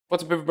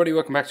What's up, everybody?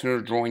 Welcome back to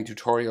another drawing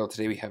tutorial.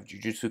 Today we have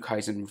Jujutsu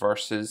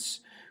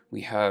Kaisen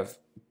we have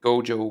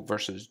Gojo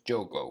versus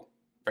Jogo.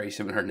 Very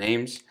similar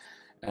names.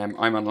 I'm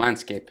on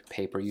landscape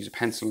paper. Use a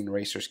pencil and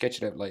eraser,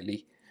 sketch it out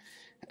lightly,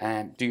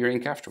 and do your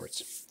ink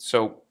afterwards.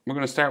 So we're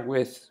going to start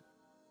with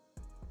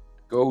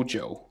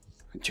Gojo,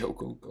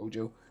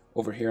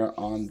 over here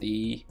on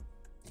the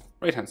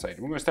right hand side.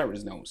 We're going to start with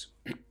his nose.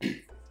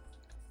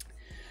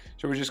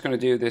 So we're just going to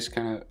do this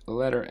kind of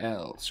letter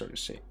L sort of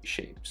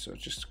shape. So it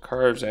just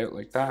curves out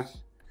like that.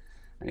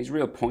 And he's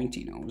real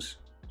pointy nose.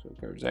 So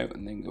it curves out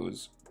and then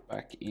goes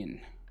back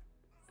in.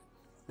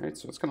 Right,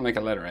 so it's kind of like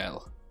a letter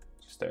L.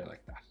 Just there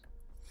like that.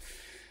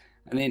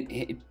 And then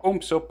it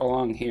bumps up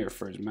along here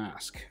for his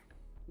mask.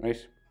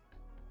 Right?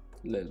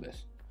 A little bit.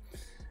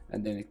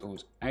 And then it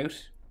goes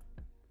out.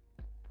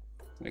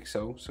 Like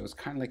so. So it's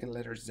kind of like a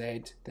letter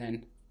Z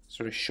then.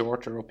 Sort of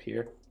shorter up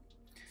here.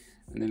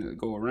 And then it'll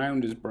go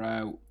around his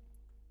brow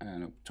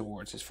and up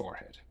towards his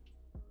forehead.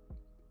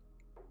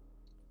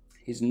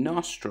 His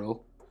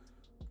nostril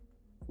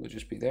will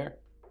just be there.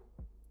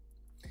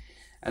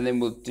 And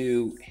then we'll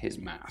do his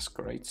mask,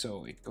 right?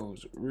 So it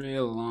goes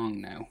real long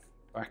now,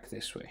 back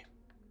this way.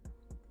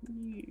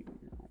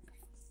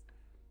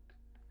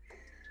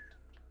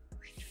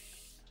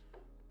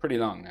 Pretty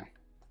long now.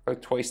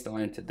 About twice the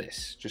length of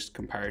this, just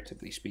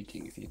comparatively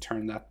speaking. If you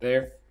turn that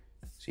there,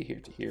 see here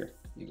to here,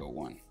 you go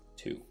 1,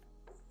 2,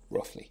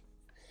 roughly.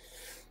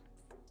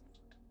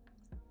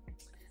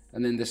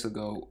 And then this will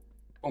go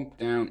bump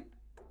down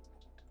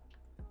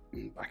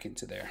and back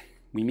into there.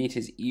 We meet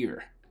his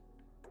ear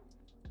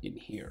in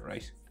here,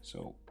 right?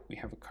 So we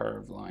have a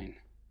curved line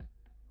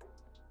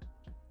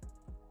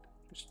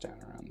just down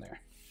around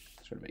there,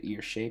 sort of an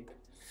ear shape.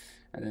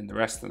 And then the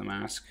rest of the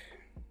mask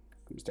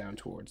comes down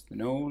towards the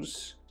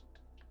nose.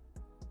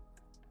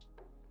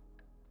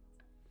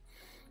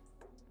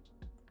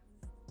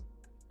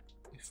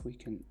 If we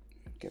can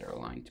get our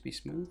line to be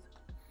smooth.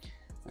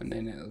 And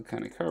then it'll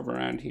kind of curve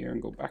around here and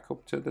go back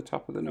up to the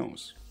top of the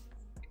nose.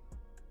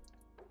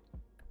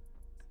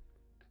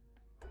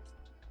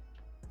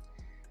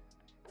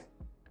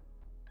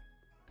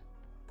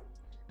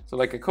 So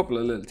like a couple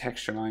of little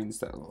texture lines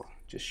that will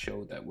just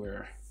show that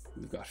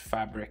we've got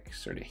fabric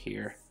sort of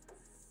here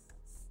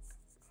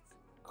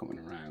coming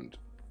around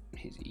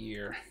his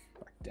ear,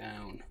 back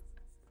down,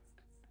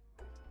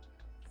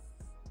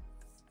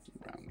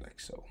 around like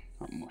so,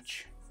 not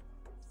much.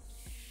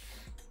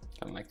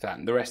 Kind of like that,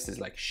 and the rest is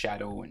like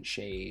shadow and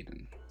shade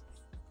and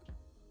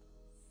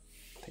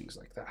things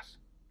like that.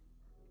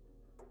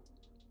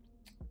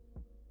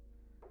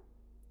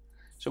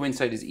 So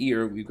inside his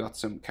ear, we've got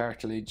some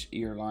cartilage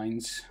ear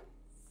lines,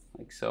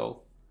 like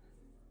so,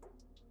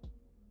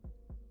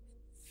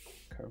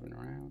 curving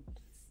around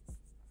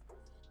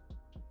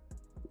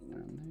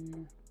there,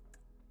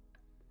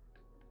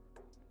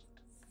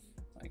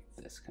 like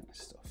this kind of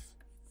stuff.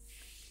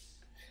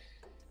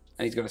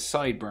 And he's got a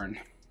sideburn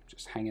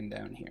just hanging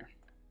down here.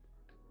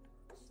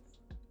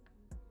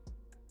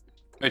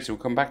 Right, so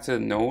we'll come back to the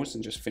nose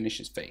and just finish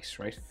his face,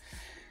 right?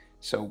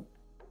 So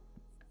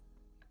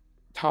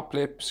top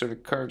lip sort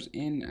of curves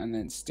in and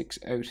then sticks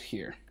out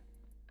here.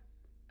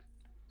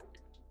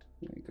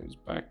 And it goes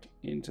back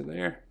into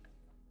there.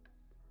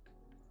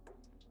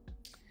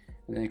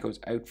 And then it goes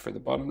out for the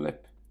bottom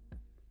lip.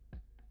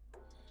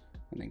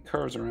 And then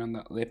curves around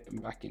that lip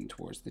and back in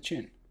towards the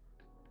chin.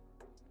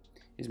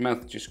 His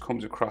mouth just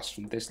comes across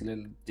from this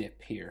little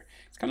dip here.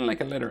 It's kind of like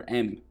a letter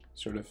M,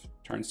 sort of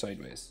turned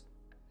sideways.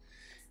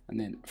 And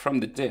then from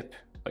the dip,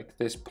 like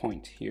this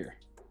point here,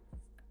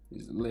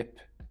 his lip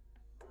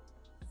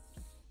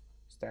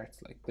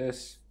starts like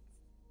this.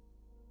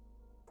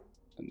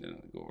 And then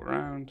it'll go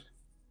around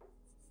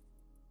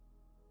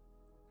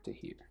to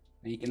here.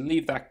 And you can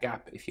leave that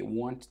gap if you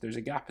want. There's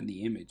a gap in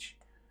the image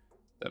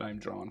that I'm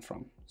drawn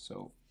from.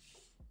 So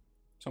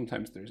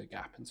sometimes there's a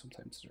gap and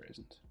sometimes there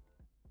isn't.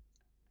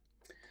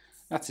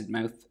 That's his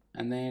mouth,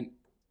 and then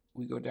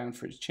we go down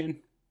for his chin.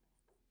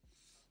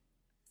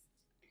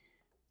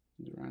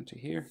 Around to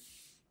here.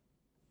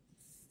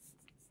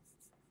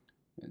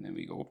 And then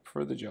we go up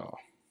for the jaw.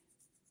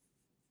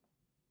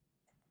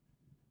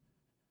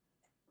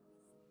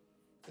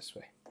 This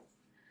way. So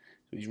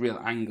these real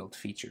angled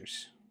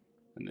features.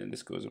 And then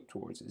this goes up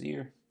towards his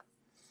ear.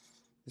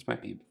 This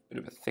might be a bit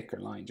of a thicker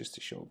line just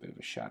to show a bit of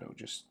a shadow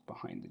just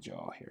behind the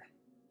jaw here.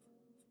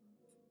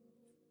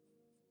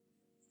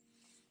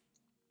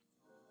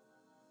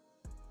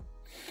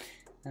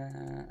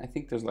 I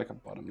think there's like a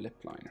bottom lip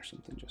line or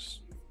something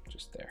just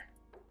there.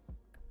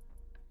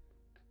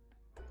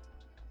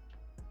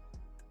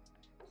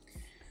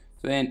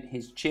 So then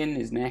his chin,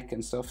 his neck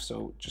and stuff,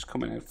 so just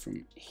coming out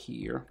from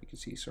here, we can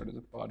see sort of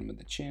the bottom of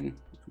the chin,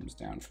 it comes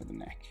down for the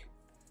neck.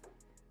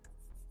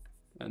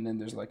 And then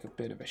there's like a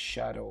bit of a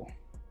shadow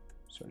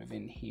sort of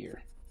in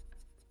here.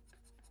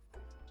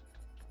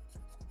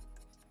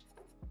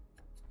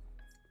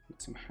 With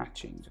some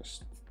hatching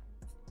just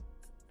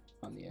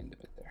on the end of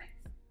it there.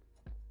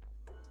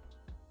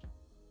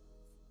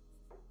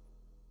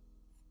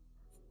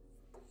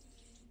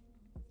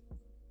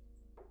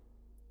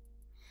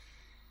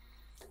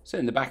 So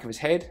in the back of his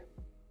head,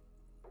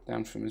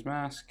 down from his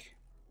mask,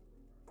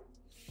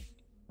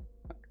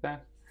 like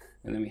that.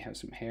 And then we have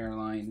some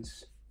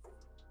hairlines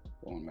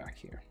going back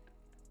here.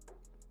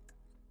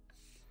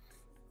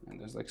 And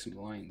there's like some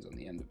lines on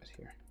the end of it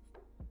here.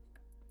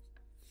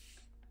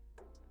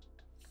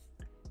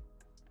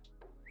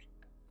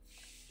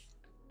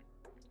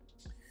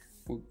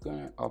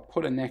 I'll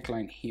put a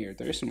neckline here.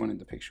 There isn't one in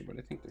the picture, but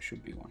I think there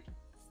should be one.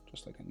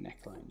 Just like a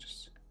neckline,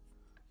 just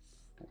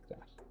like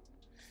that.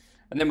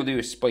 And then we'll do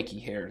a spiky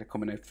hair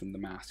coming out from the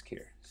mask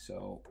here.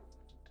 So,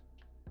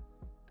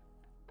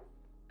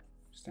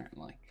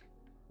 starting like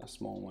a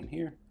small one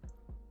here.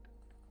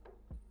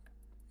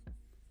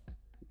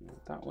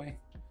 That way.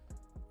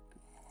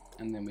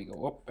 And then we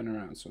go up and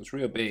around. So it's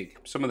real big.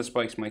 Some of the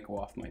spikes might go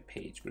off my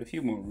page, but if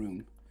you have more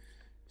room,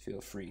 feel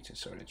free to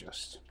sort of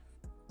just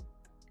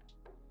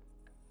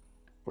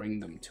bring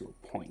them to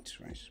a point,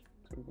 right?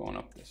 So we're going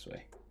up this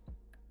way.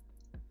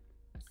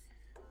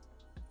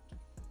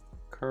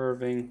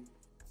 Curving,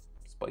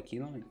 spiky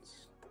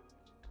lines.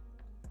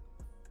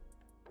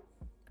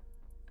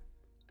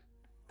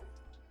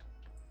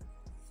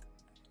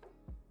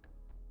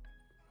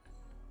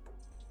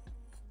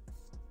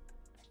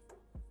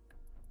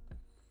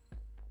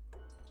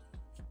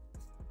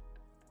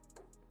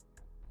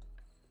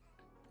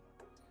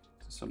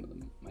 So some of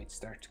them might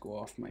start to go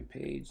off my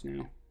page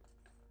now.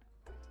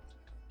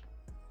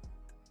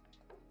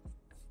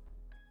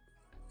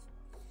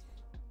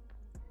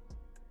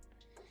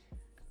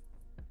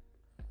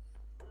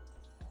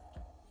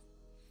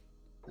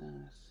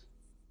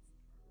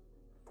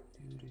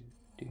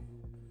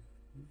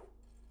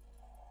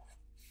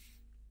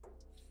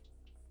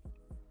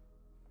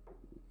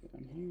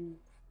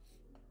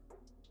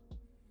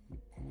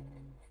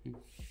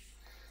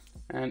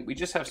 And we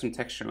just have some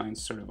texture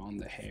lines sort of on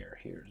the hair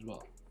here as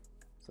well.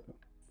 So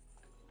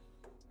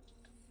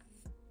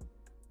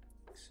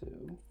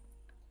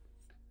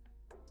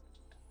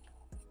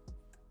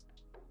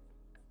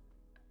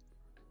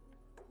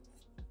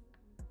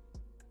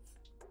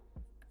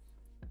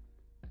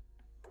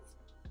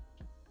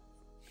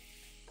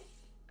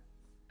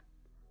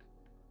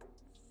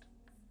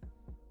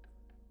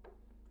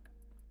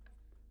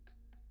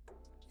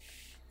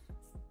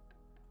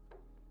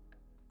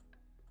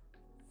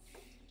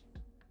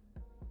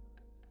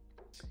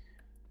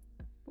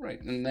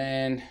right, and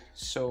then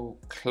so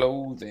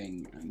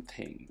clothing and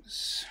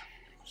things.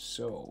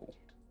 So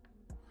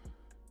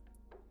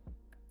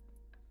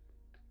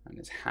and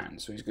his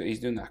hand. So he's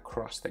doing that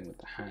cross thing with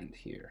the hand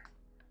here.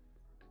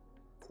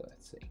 So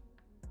let's see.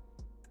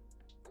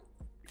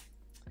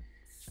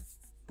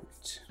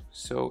 Right.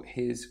 So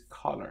his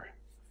collar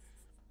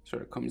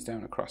sort of comes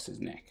down across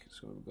his neck.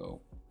 So we'll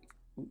go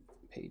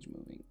page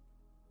moving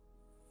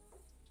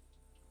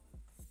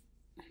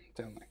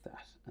down like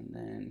that, and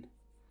then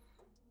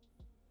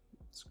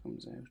this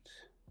comes out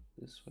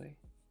this way,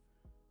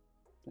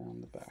 down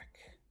the back,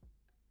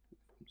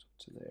 comes up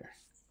to there.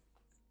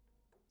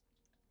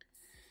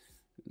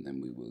 And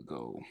then we will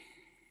go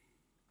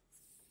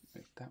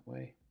right that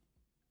way.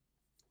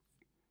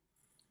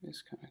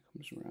 This kind of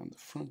comes around the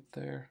front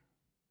there.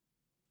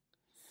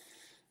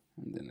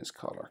 And then his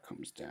collar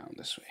comes down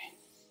this way.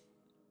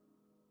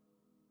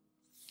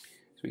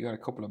 So we got a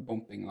couple of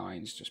bumping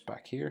lines just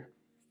back here.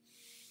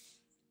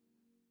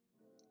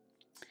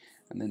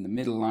 And then the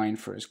middle line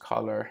for his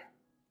collar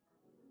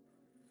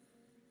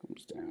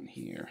comes down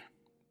here,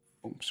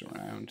 bumps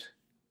around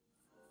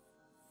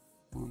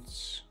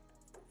once,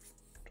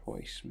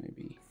 twice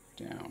maybe,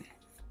 down,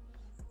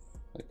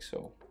 like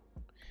so.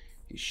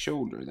 His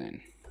shoulder then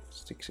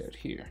sticks out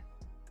here.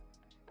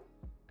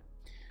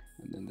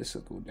 And then this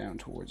will go down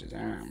towards his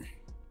arm.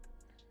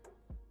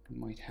 He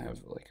might have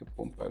like a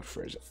bump out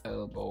for his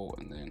elbow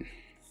and then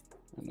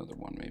another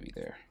one maybe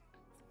there.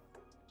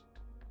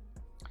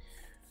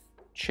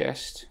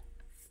 Chest,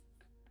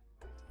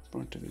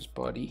 front of his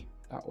body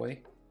that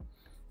way,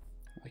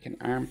 like an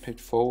armpit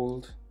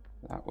fold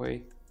that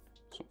way,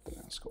 something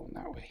else going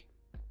that way.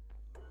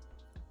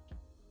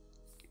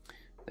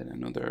 Then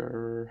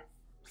another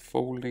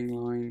folding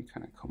line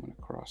kind of coming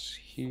across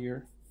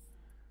here,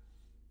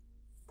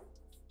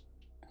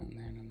 and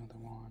then another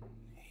one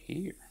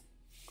here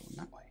going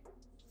that way.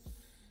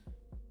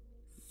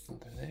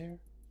 Another there,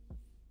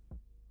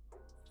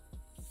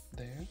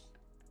 there.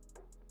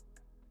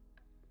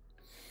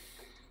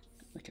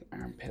 Like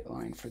an armpit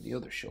line for the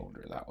other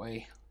shoulder that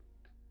way.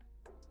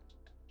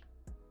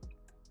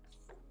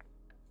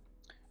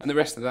 And the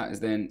rest of that is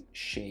then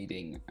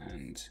shading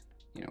and,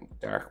 you know,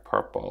 dark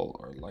purple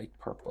or light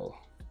purple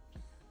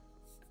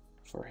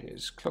for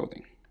his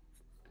clothing.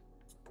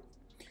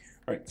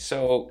 All right,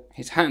 so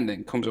his hand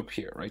then comes up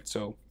here, right?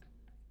 So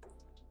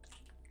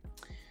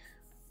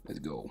let's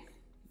go.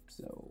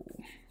 So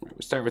right,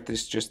 we'll start with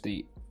this, just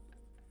the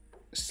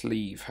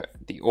sleeve,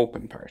 the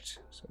open part.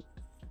 So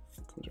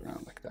comes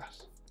around like that,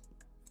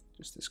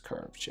 just this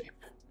curved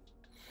shape.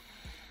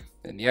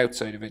 Then the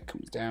outside of it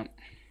comes down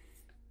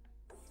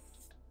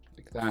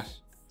like that,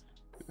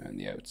 and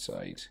the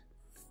outside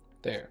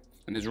there.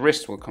 And his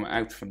wrist will come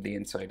out from the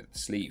inside of the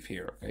sleeve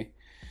here, okay?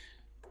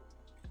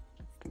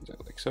 Comes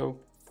out like so.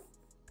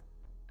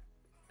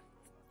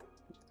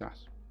 Like that.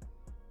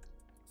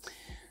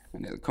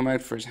 And it'll come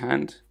out for his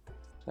hand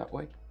that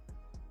way.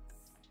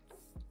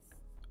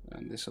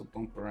 And this will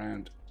bump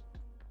around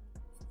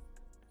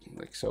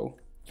like so.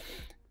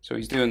 So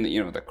he's doing the,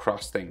 you know, the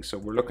cross thing. So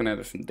we're looking at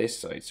it from this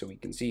side, so we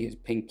can see his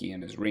pinky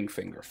and his ring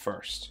finger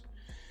first.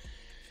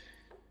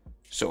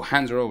 So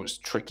hands are always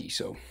tricky,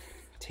 so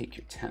take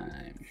your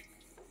time.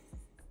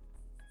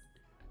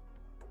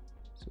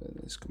 So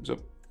this comes up.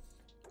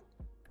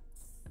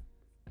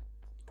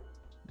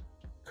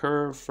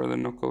 Curve for the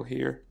knuckle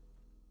here.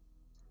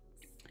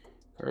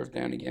 Curve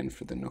down again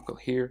for the knuckle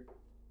here.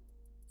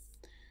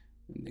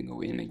 And then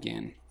go in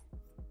again.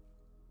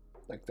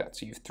 Like that.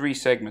 So you have 3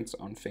 segments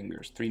on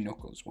fingers, 3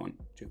 knuckles. 1,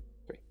 2,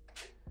 3.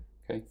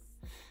 Okay.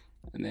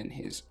 And then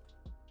his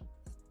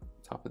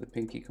top of the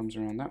pinky comes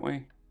around that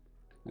way.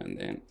 And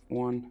then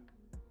 1,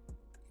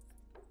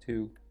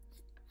 2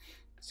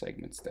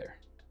 segments there.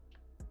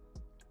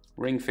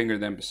 Ring finger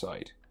then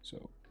beside.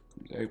 So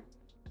comes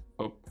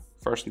out, up,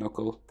 first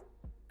knuckle,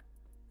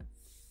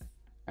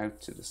 out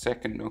to the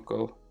second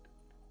knuckle,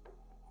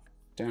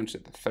 down to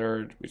the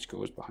third, which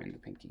goes behind the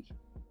pinky.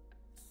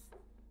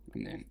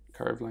 And then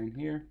curve line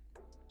here,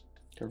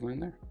 curve line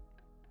there.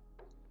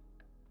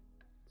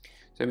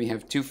 So then we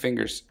have 2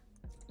 fingers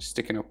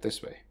sticking up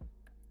this way,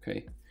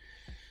 okay?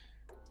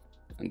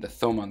 And the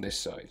thumb on this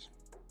side.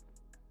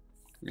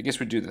 I guess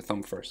we do the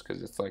thumb first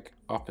because it's like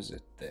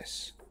opposite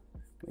this.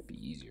 Might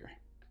be easier.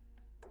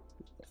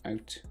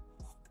 Out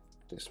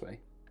this way.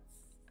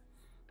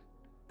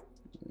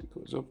 And it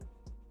goes up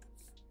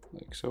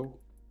like so,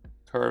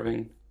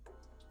 curving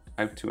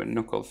out to a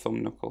knuckle,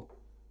 thumb knuckle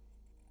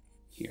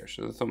here.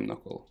 So the thumb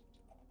knuckle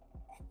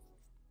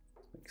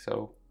like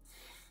so,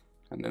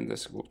 and then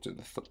this will go up to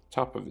the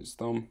top of his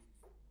thumb,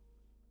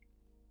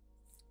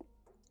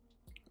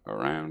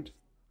 around,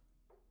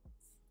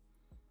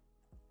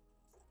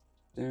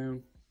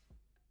 down,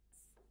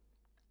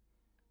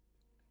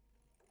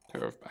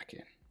 curve back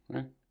in,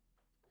 right?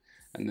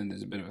 And then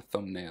there's a bit of a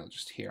thumbnail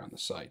just here on the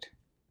side.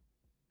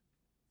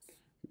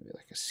 Maybe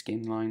like a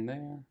skin line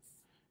there.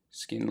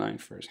 Skin line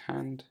for his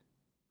hand.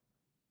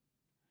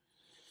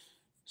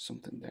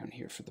 Something down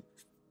here for the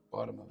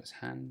bottom of his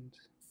hand.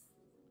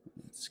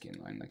 And skin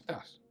line like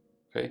that.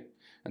 Okay.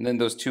 And then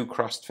those 2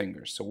 crossed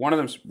fingers. So one of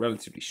them's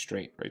relatively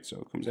straight, right? So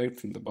it comes out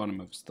from the bottom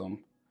of his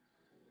thumb.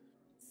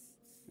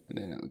 And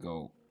then it'll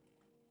go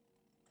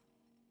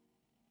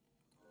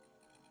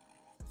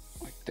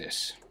like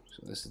this.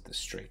 So this is the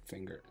straight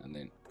finger, and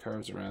then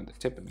curves around the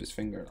tip of his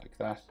finger like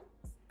that,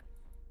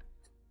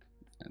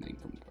 and then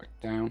comes back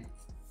down.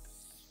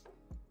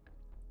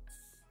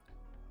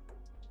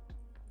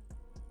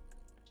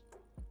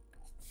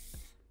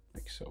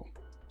 Like so.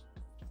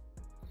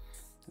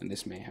 And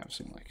this may have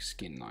some like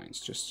skin lines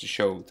just to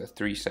show the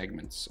 3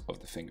 segments of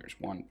the fingers.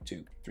 1,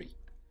 2, 3.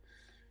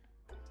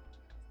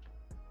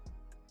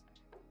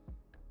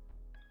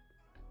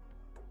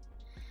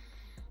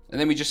 And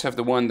then we just have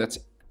the one that's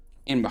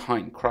in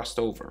behind, crossed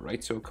over,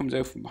 right? So it comes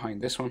out from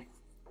behind this one,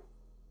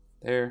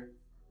 there,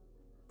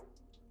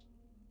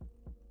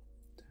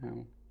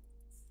 down,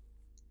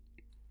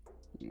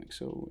 like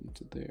so,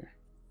 into there,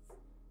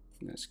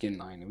 and then skin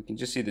line, and we can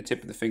just see the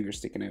tip of the finger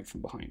sticking out from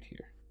behind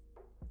here.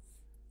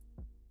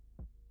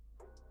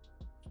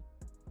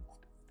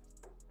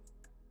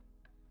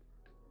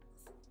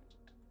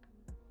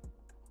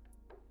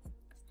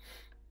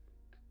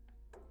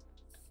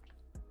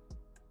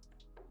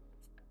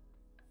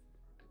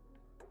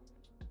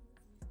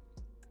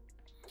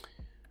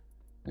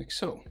 Like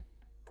so.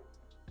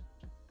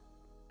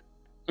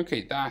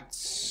 Okay,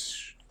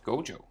 that's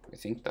Gojo. I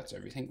think that's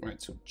everything. Right,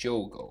 so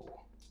Jogo.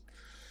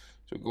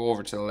 So we'll go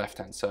over to the left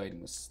hand side and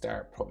we'll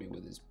start probably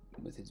with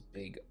his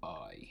big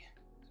eye.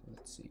 So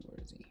let's see,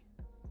 where is he?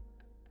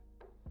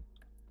 Oh,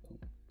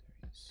 there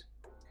he is.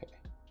 Okay.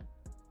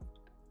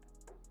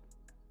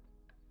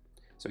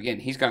 So again,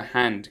 he's got a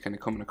hand kind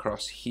of coming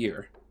across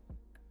here.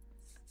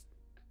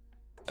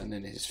 And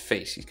then his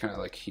face, he's kind of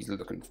like, he's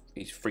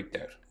freaked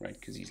out, right?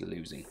 Because he's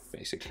losing,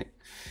 basically.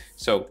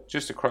 So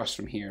just across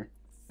from here,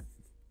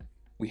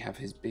 we have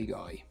his big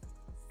eye.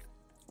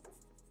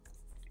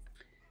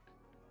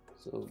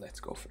 So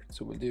let's go for it.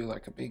 So we'll do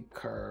like a big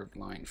curved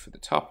line for the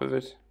top of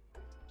it.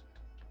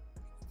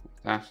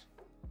 Like that.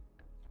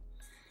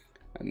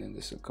 And then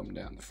this will come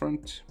down the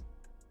front.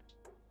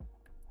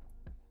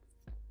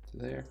 To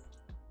there.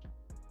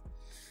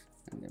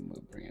 And then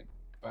we'll bring it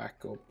back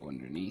up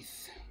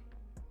underneath.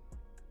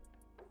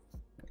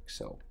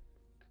 So,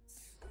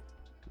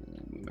 and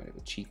then we might have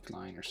a cheek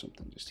line or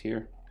something just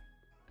here.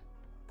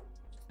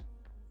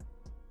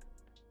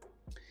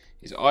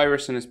 His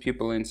iris and his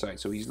pupil inside,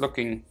 so he's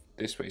looking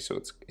this way, so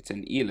it's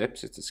an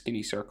ellipse, it's a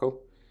skinny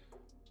circle.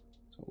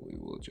 So we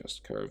will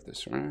just curve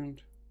this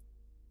around.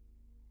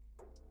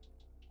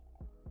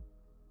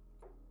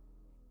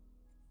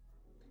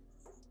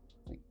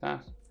 Like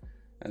that.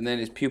 And then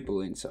his pupil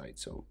inside,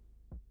 so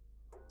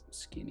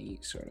skinny,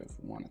 sort of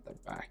one at the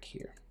back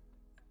here.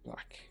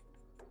 black.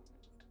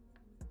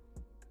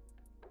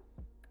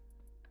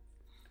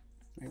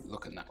 Right,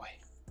 looking that way.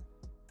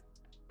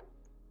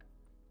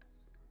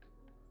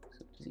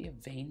 So does he have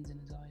veins in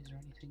his eyes or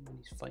anything when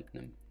he's fighting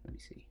them? Let me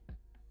see.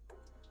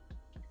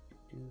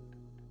 No.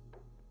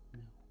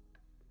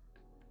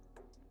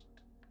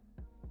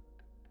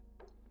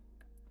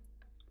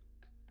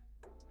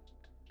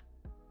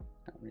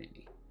 Not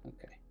really.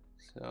 Okay,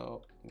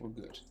 so we're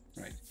good.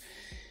 Right.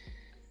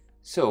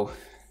 So,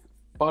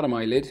 bottom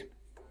eyelid.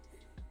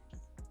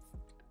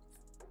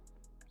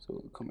 So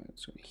it'll come out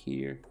sort of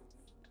here,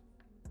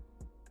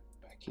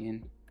 back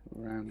in,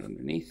 around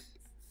underneath.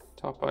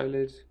 Top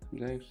eyelid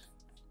comes out,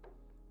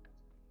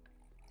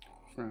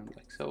 around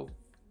like so.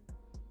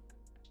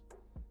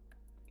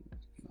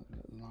 Another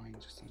little line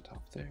just on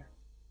top there.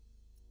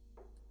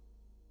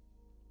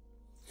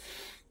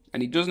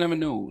 And he doesn't have a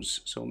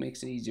nose, so it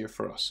makes it easier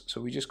for us.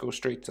 So we just go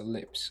straight to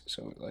lips.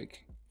 So it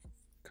like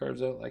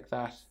curves out like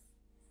that.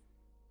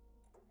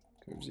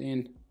 Curves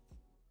in.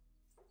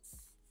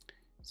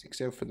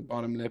 Sticks out for the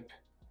bottom lip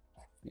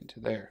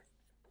into there.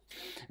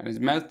 And his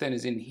mouth then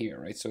is in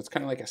here, right? So it's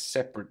kind of like a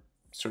separate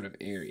sort of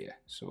area.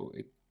 So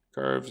it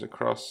curves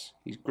across.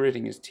 He's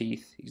gritting his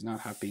teeth. He's not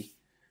happy.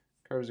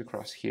 Curves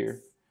across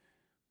here.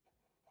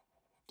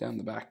 Down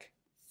the back.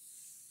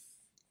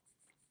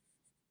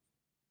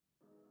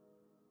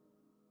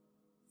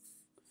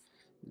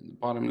 And the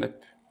bottom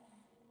lip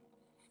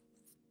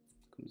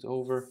comes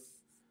over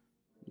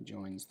and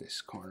joins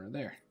this corner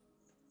there.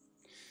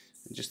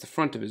 And just the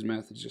front of his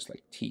mouth is just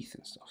like teeth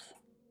and stuff.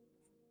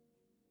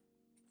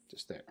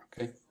 Just there,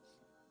 okay?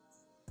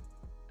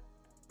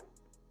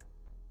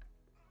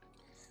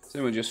 So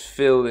then we'll just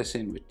fill this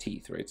in with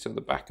teeth, right? So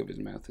the back of his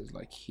mouth is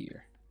like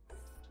here.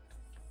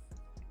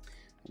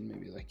 And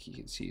maybe like you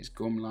can see his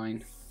gum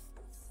line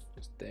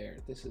just there.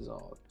 This is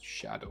all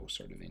shadow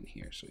sort of in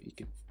here. So you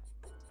could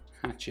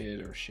hatch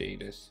it or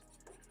shade it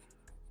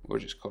or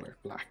just color it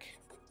black,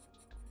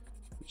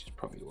 which is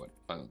probably what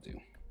I'll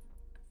do.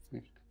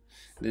 Right.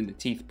 And then the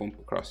teeth bump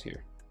across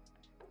here.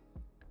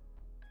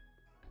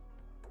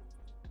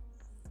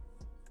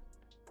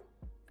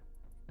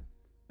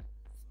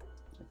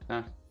 Like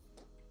that.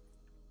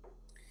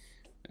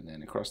 And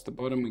then across the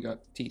bottom we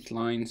got teeth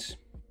lines.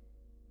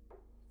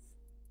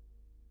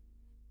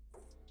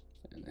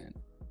 And then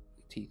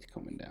teeth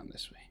coming down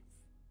this way.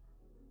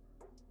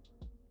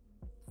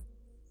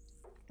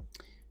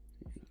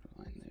 Another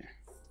line there.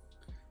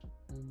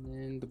 And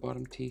then the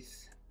bottom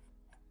teeth.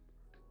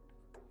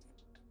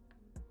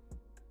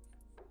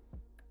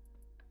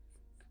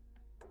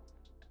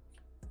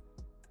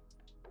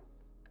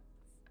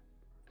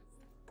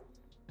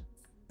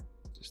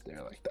 Just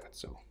there like that.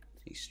 So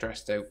he's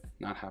stressed out,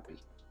 not happy.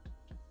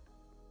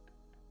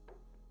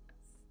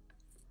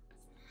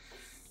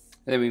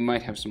 And then we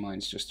might have some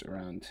lines just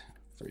around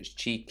for his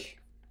cheek.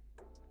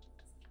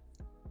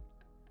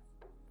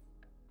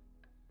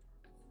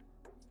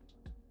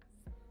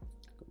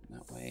 Going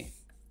that way.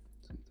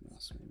 Something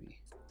else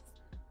maybe.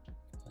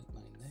 Light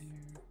line there.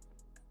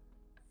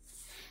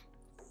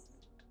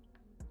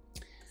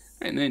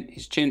 And then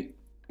his chin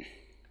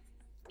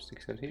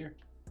sticks out here.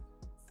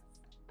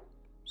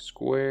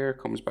 Square,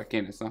 comes back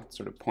in. It's not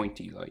sort of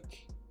pointy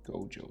like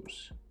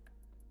Gojo's.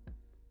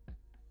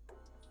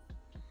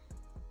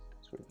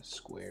 Sort of a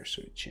square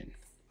sort of chin.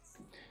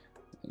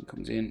 Then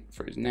comes in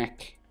for his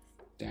neck,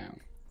 down.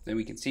 Then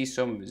we can see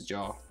some of his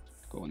jaw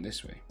going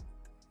this way.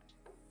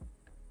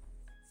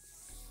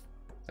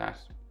 That.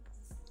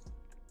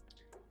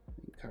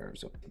 And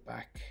curves up the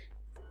back.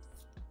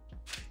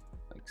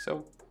 Like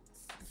so.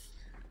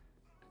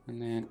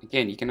 And then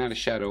again, you can add a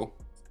shadow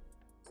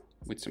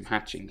with some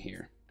hatching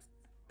here.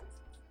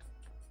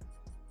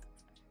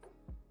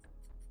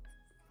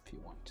 If you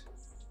want.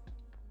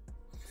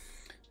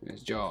 And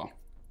his jaw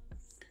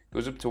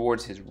goes up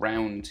towards his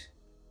round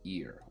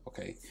ear,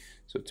 okay?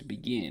 So to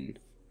begin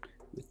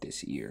with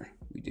this ear,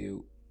 we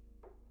do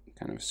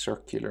kind of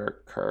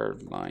circular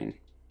curved line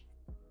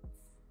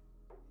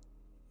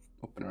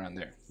up and around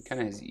there. He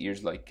kind of has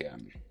ears like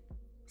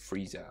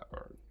Frieza,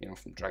 or you know,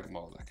 from Dragon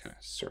Ball, that kind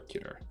of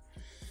circular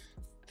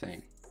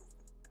thing.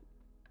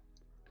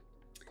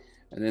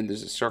 And then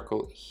there's a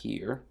circle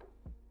here,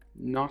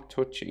 not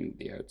touching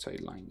the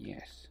outside line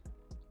yet.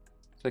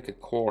 It's like a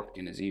cork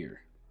in his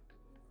ear.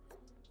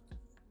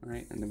 All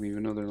right, and then we have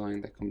another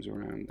line that comes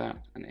around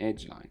that, an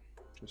edge line,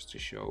 just to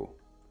show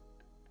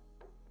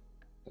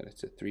that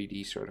it's a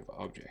 3D sort of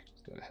object,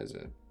 that it has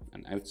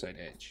an outside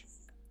edge.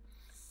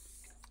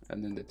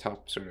 And then the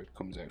top sort of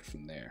comes out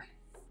from there.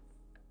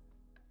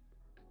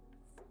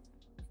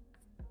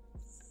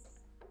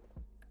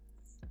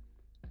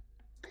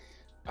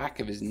 Back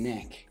of his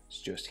neck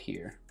is just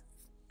here.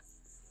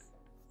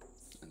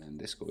 And then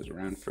this goes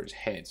around for his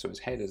head. So his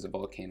head is a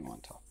volcano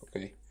on top,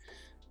 okay?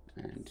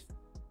 And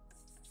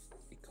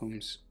it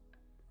comes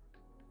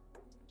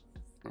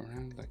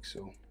around like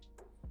so.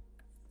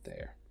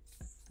 There.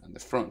 And the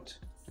front,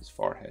 his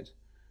forehead,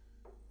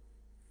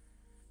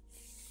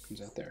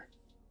 comes out there.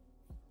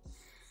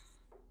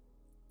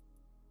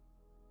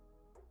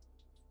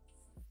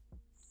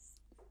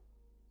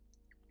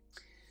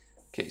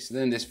 Okay, so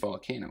then this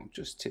volcano,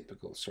 just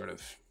typical sort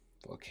of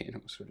volcano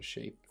sort of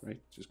shape, right?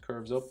 Just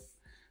curves up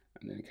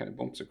and then it kind of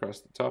bumps across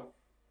the top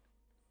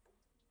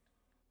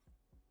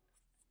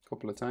a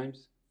couple of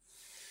times.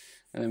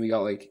 And then we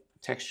got like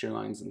texture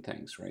lines and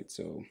things, right?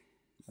 So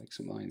like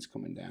some lines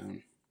coming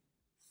down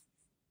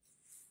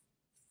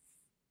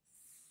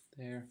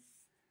there,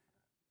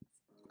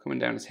 coming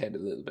down his head a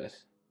little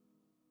bit,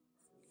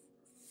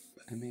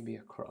 and maybe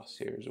across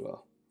here as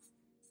well,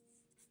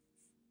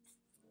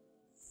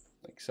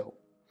 like so.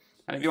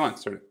 And if you want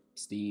sort of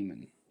steam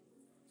and,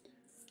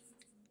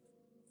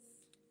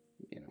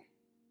 you know,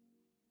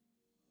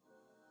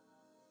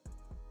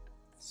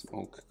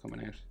 smoke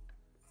coming out.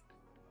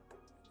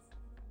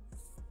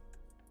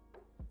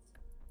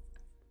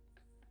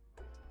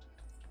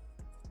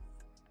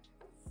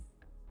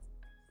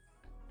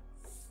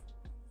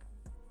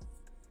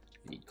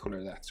 You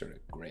color that sort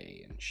of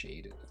gray and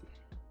shaded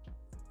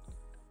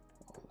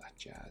and all that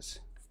jazz.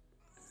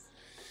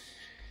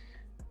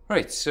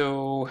 Right,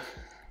 so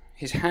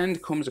his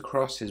hand comes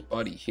across his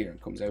body here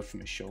and comes out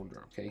from his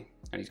shoulder, okay?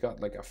 And he's got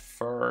like a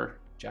fur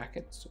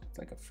jacket, so it's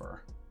like a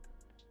fur.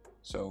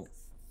 So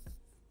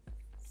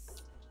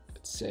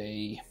let's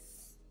say,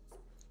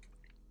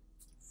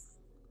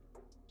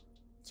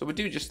 so we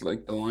do just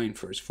like the line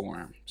for his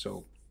forearm.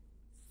 So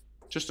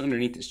just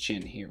underneath his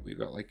chin here, we've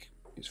got like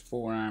his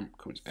forearm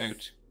comes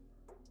out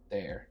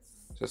there.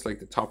 So it's like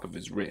the top of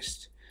his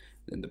wrist,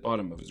 then the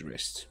bottom of his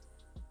wrist.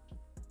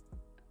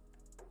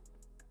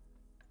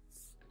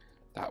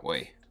 That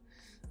way.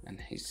 And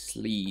his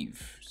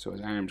sleeve, so his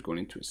arm's going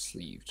into his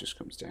sleeve, just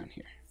comes down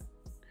here.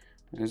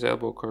 And his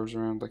elbow curves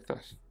around like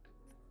that.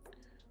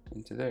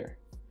 Into there.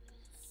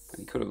 And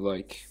he could have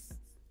like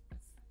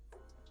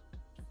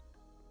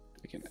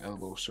an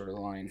elbow sort of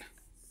line,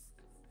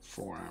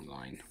 forearm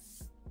line,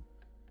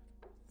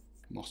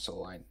 muscle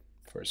line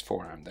for his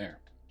forearm there.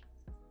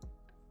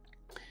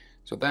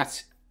 So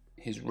that's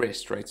his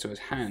wrist, right? So his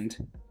hand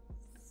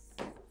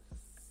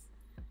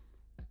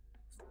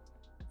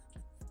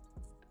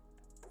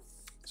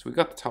so we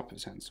got the top of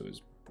his hand, so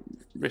his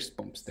wrist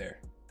bumps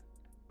there.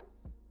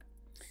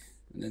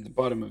 And then the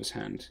bottom of his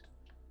hand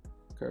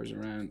curves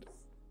around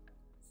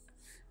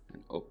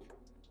and up.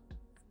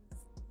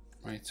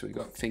 Right, so we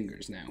got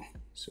fingers now.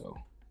 So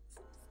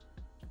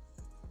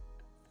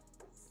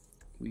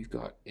we've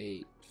got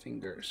a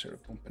finger sort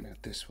of bumping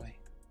out this way.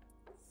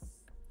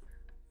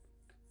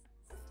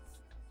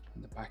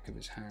 And the back of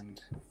his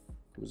hand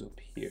goes up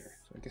here.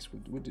 So I guess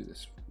we'll do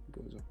this. It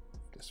goes up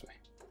this way.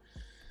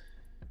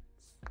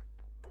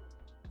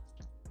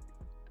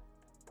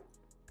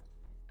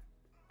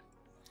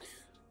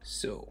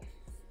 So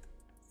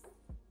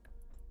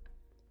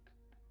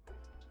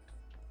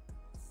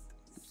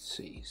let's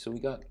see. So we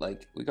got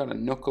a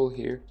knuckle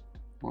here.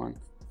 One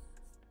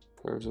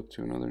curves up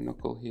to another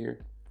knuckle here.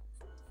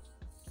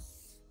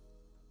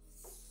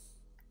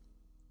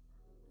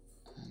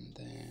 And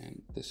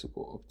then this will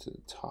go up to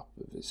the top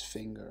of his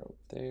finger up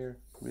there,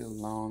 real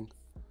long.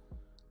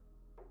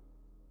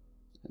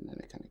 And then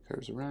it kind of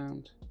curves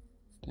around,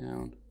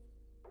 down,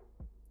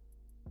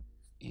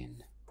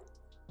 in,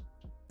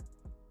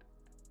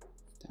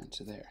 down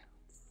to there.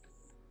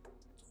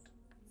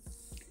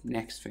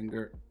 Next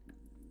finger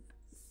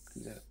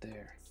comes out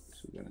there.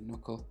 So we got a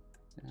knuckle,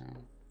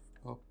 down,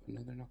 up,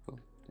 another knuckle,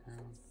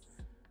 down,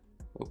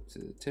 up to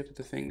the tip of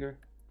the finger.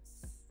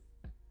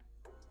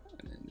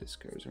 And then this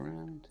curves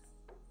around,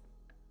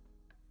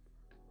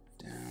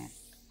 down.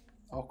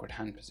 Awkward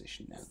hand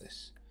position now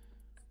this.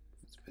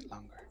 It's a bit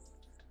longer.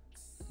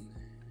 And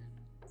then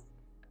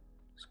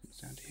this comes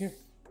down to here.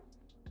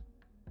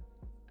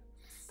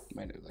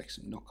 Might have like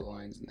some knuckle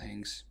lines and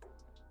things.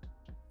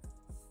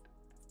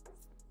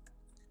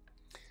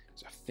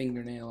 There's a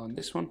fingernail on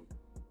this one.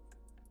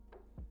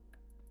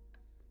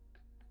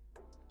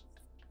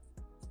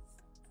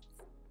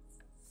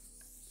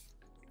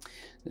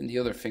 Then the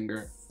other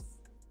finger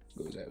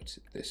goes out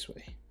this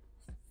way.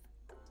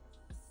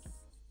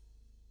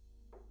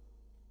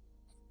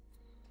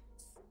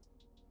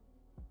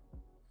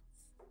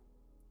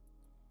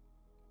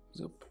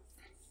 Goes up,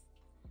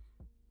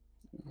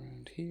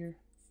 around here,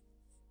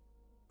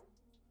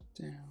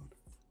 down,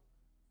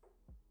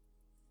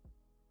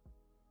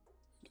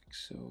 like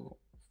so,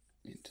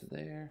 into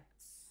there,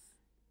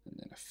 and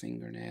then a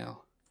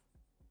fingernail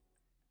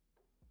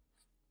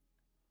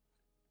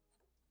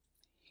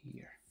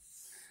here.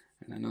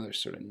 And another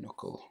sort of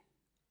knuckle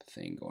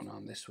thing going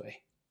on this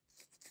way.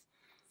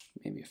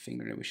 Maybe a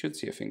fingernail. We should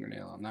see a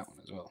fingernail on that one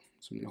as well.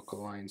 Some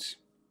knuckle lines.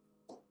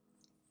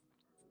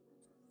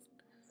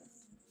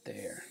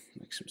 There.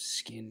 Like some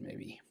skin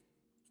maybe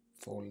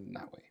folding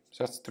that way.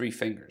 So that's 3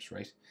 fingers,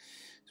 right?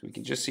 So we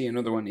can just see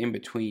another one in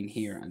between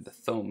here and the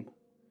thumb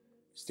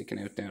sticking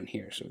out down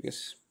here. So I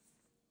guess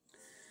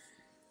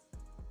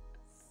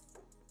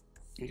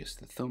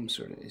the thumb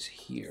sort of is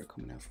here,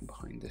 coming out from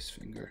behind this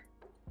finger.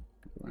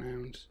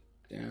 Around,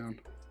 down,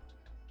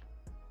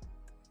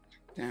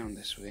 down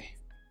this way,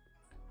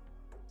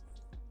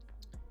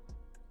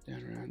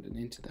 down around and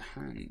into the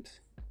hand,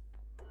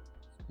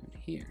 down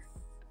here,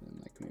 and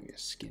like maybe a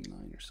skin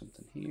line or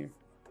something here.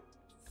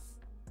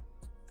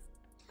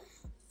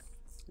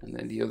 And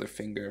then the other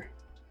finger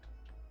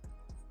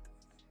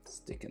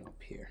sticking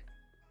up here.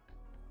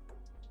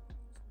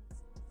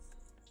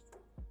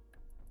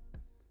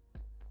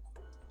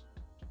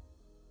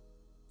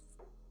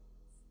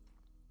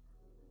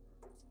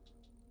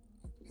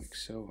 Like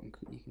so, and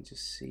you can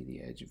just see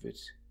the edge of it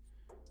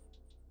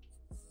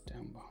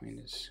down behind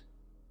us.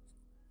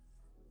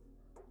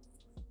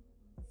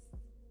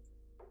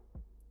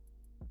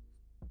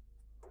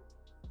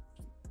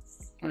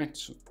 Right,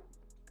 so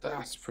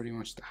that's pretty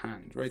much the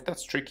hand, right?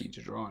 That's tricky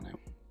to draw now,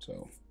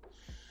 so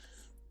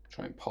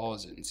try and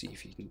pause it and see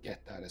if you can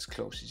get that as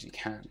close as you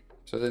can.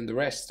 So then the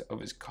rest of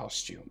his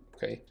costume,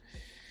 okay?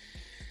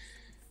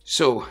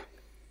 So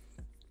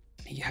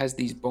he has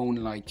these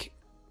bone-like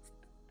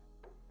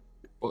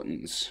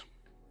buttons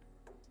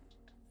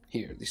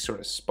here, these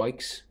sort of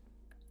spikes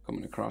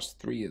coming across,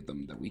 3 of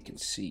them that we can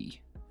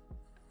see.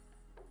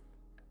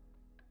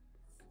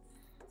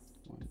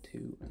 1,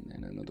 2, and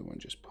then another one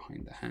just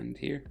behind the hand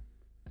here.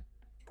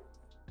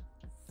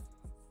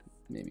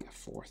 Maybe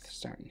a 4th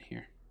starting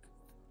here.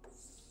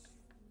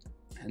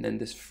 And then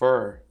this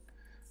fur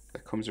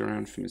that comes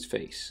around from his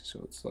face. So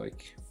it's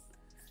like,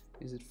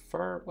 is it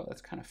fur? Well,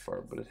 it's kind of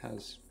fur, but it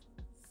has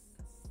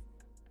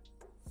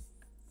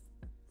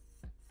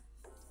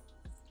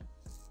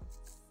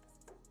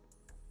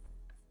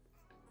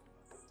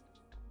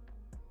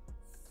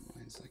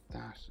lines like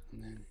that,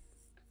 and then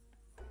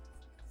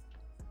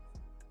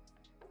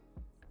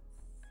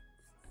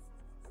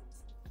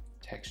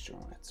texture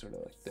on it, sort of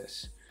like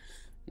this.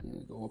 And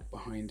then go up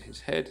behind his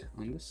head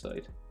on this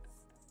side.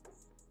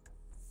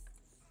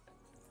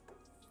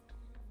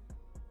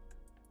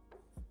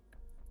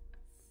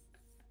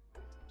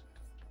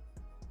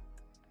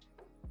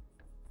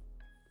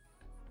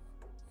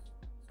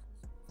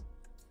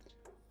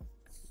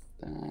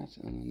 That,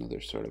 and another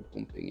sort of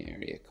bumping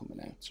area coming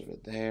out sort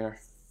of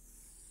there.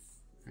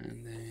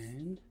 And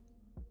then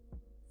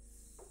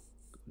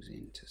goes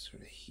into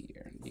sort of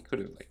here. And you could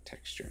have like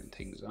texture and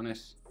things on it.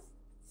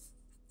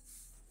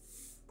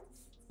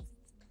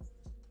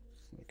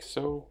 Like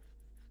so.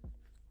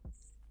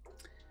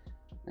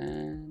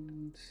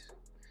 And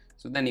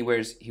so then he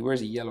wears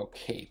a yellow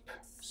cape.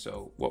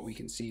 So what we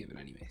can see of it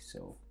anyway.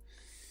 So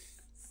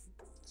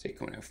say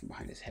coming out from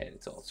behind his head,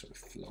 it's all sort of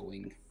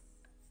flowing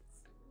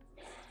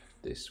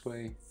this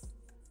way.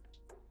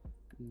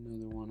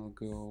 Another one will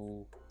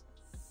go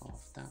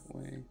off that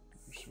way,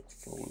 or sort of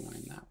flow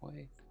line that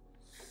way,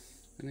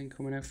 and then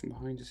coming out from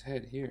behind his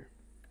head here.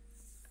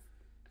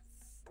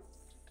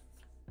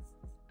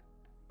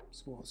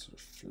 So all sort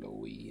of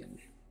flowy and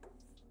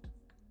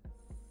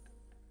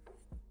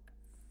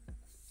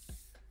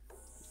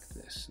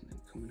like this, and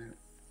then coming out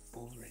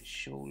over his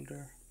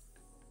shoulder.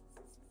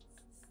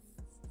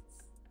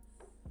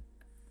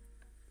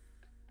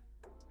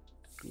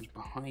 Goes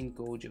behind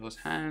Gojo's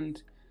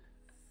hand.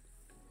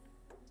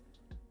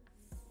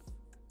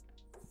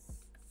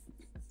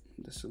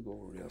 This will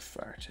go real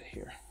far to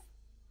here.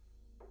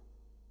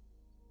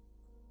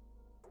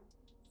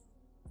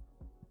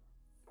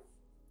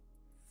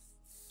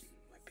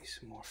 Might be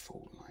some more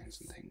fold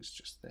lines and things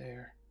just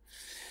there.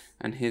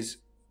 And his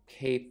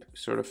cape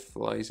sort of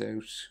flies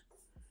out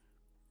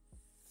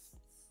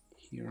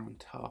here on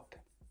top.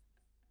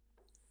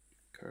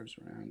 Curves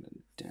around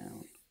and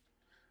down.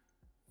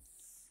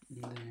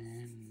 And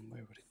then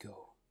where would it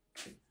go?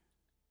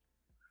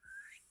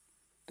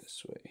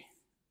 This way.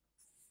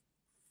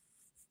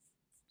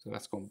 So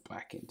that's going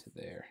back into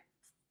there.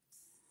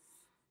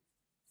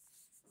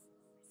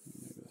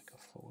 Maybe like a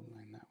fold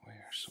line that way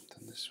or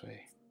something this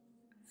way.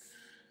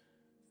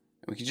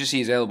 And we can just see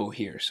his elbow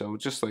here. So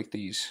just like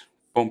these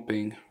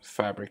bumping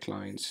fabric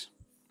lines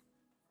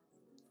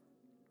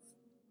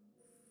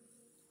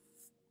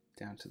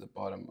down to the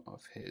bottom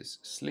of his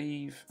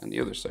sleeve. And the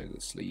other side of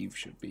the sleeve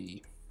should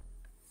be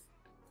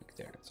like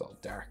there. It's all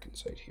dark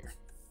inside here.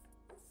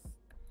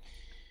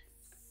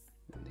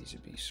 And these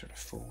would be sort of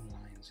fold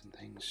lines and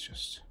things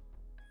just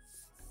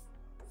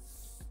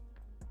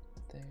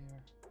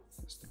there.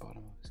 That's the bottom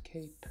of his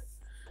cape.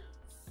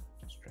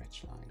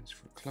 Stretch lines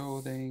for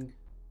clothing.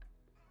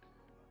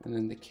 And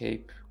then the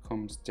cape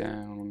comes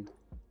down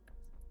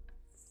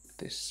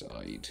this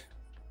side.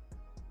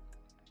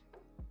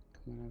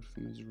 Coming out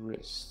from his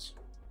wrist.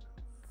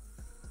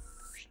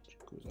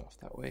 Goes off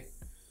that way.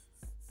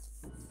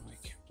 And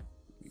like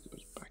he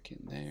goes back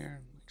in there.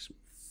 Like some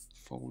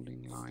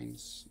folding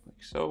lines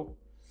like so.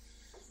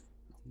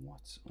 And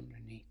what's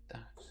underneath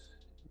that?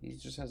 He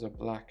just has a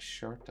black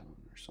shirt on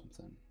or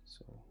something,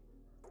 so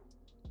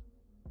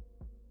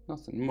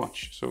nothing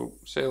much. So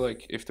say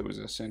like if there was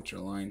a center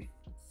line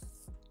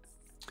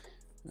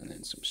and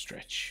then some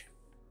stretch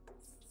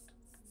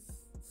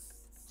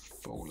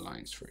fold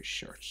lines for his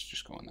shirts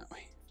just going that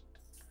way.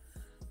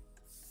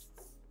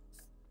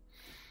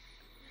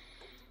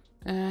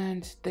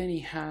 And then he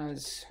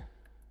has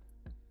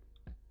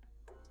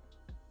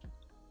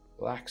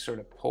black sort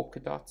of polka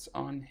dots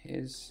on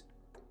his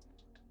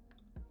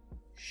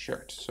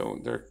shirt. So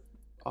they're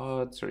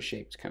odd sort of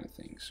shaped kind of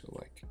thing. So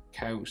like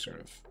cow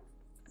sort of,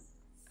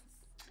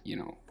 you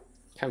know,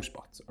 cow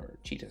spots or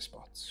cheetah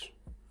spots.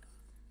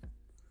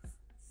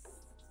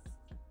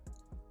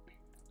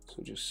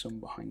 So just some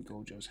behind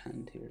Gojo's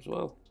hand here as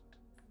well.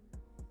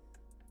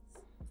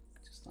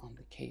 Just on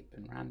the cape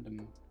in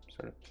random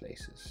sort of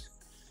places.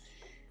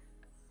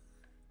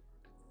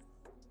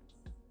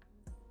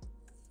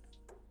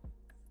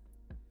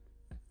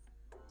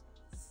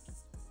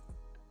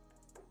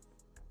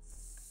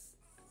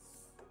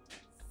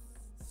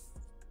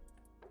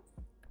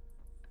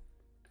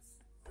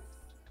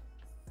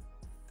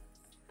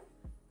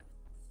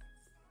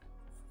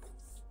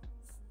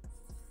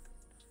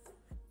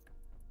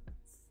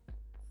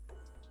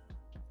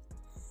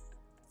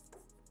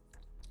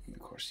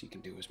 Of course, you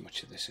can do as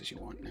much of this as you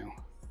want now.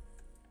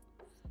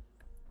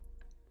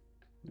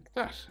 Like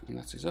that. And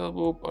that's his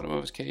elbow, bottom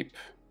of his cape,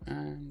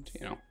 and,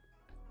 you know,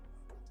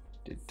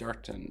 did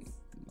dirt and,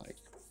 like,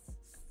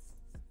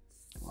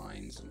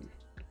 lines and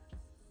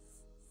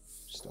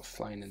stuff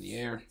flying in the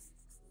air.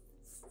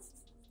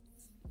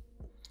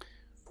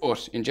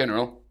 But, in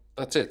general,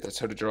 that's it. That's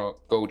how to draw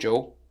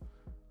Gojo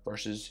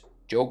versus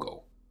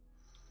Jogo.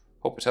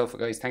 Hope it's helpful,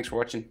 guys. Thanks for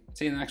watching.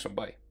 See you in the next one.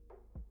 Bye.